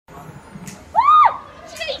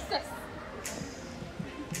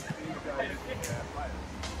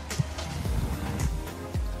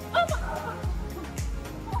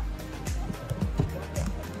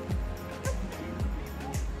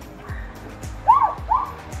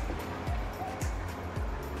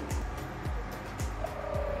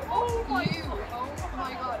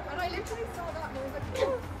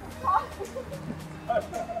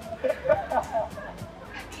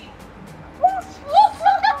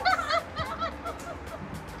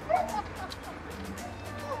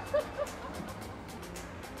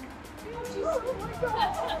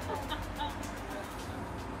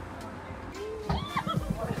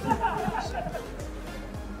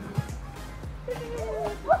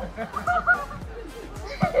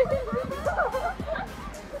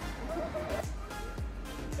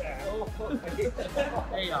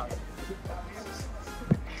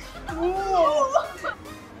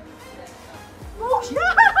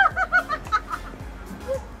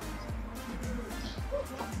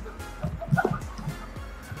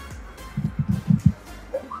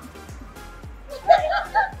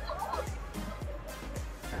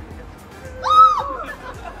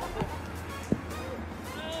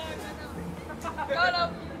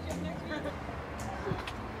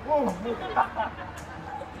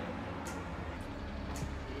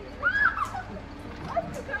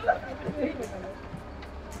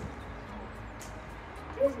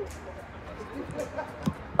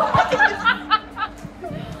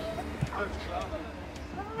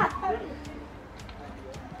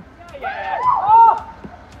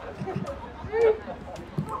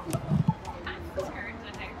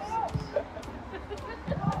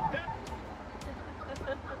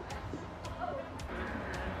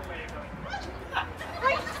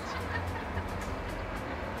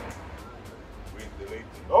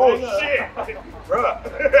Oh shit, bruh.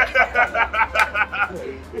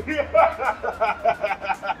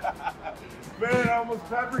 Man, I almost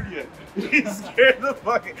peppered you. He scared the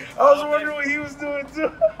fucking. I was wondering what he was doing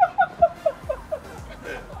too.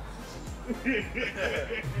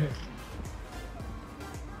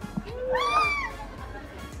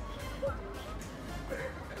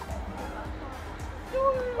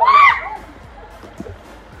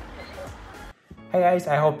 Hey guys,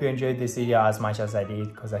 I hope you enjoyed this video as much as I did,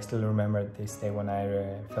 because I still remember this day when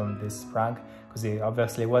I filmed this prank, because it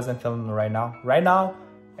obviously wasn't filmed right now. Right now,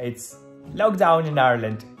 it's lockdown in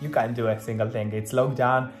Ireland. You can't do a single thing. It's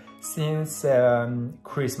lockdown since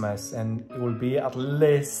Christmas, and it will be at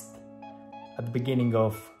least at the beginning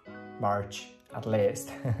of March, at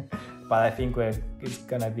least. But I think it's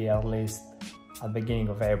gonna be at least at the beginning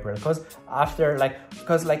of April, because after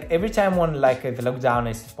because every time when the lockdown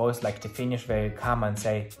is supposed to finish, they come and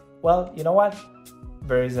say, well, you know what,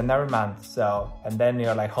 there is another month. So, and then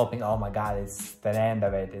you're hoping, oh my god, it's the end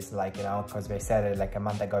of it. It's because they said it a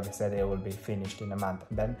month ago, they said it will be finished in a month.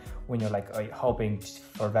 And then when you're hoping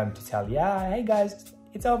for them to tell, yeah, hey guys,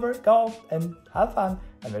 it's over, go and have fun,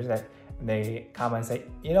 and they come and say,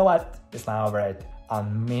 you know what, it's not over it. I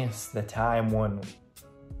miss the time when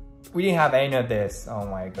we didn't have any of this. Oh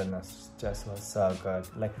my goodness, just was so good.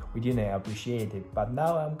 We didn't appreciate it, but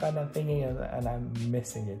now I'm kind of thinking and I'm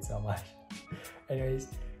missing it so much. Anyways,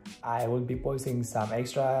 I will be posting some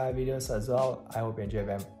extra videos as well. I hope you enjoy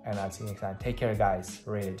them, and I'll see you next time. Take care guys,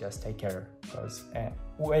 really just take care, because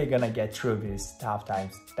we're gonna get through these tough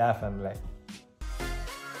times, definitely.